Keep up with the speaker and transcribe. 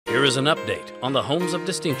Here is an update on the Homes of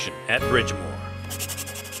Distinction at Bridgemore.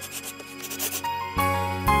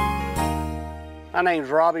 My name's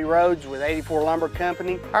Robbie Rhodes with 84 Lumber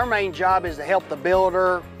Company. Our main job is to help the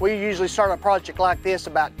builder. We usually start a project like this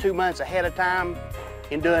about 2 months ahead of time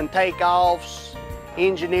in doing takeoffs,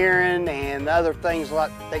 engineering, and other things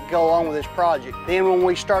like that go along with this project. Then when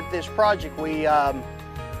we start this project, we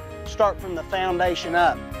start from the foundation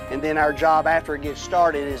up. And then our job after it gets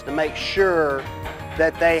started is to make sure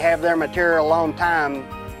that they have their material on time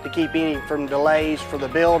to keep any from delays for the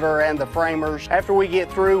builder and the framers. After we get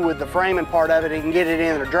through with the framing part of it and get it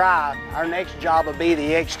in the dry, our next job will be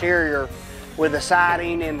the exterior with the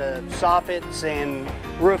siding and the soffits and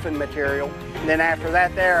roofing material. And then after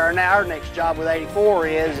that our next job with 84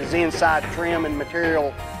 is inside trim and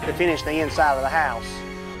material to finish the inside of the house.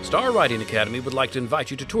 Star Writing Academy would like to invite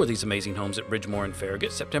you to tour these amazing homes at Bridgemore and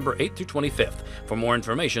Farragut September 8th through 25th. For more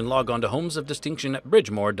information, log on to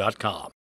homesofdistinction@bridgemore.com.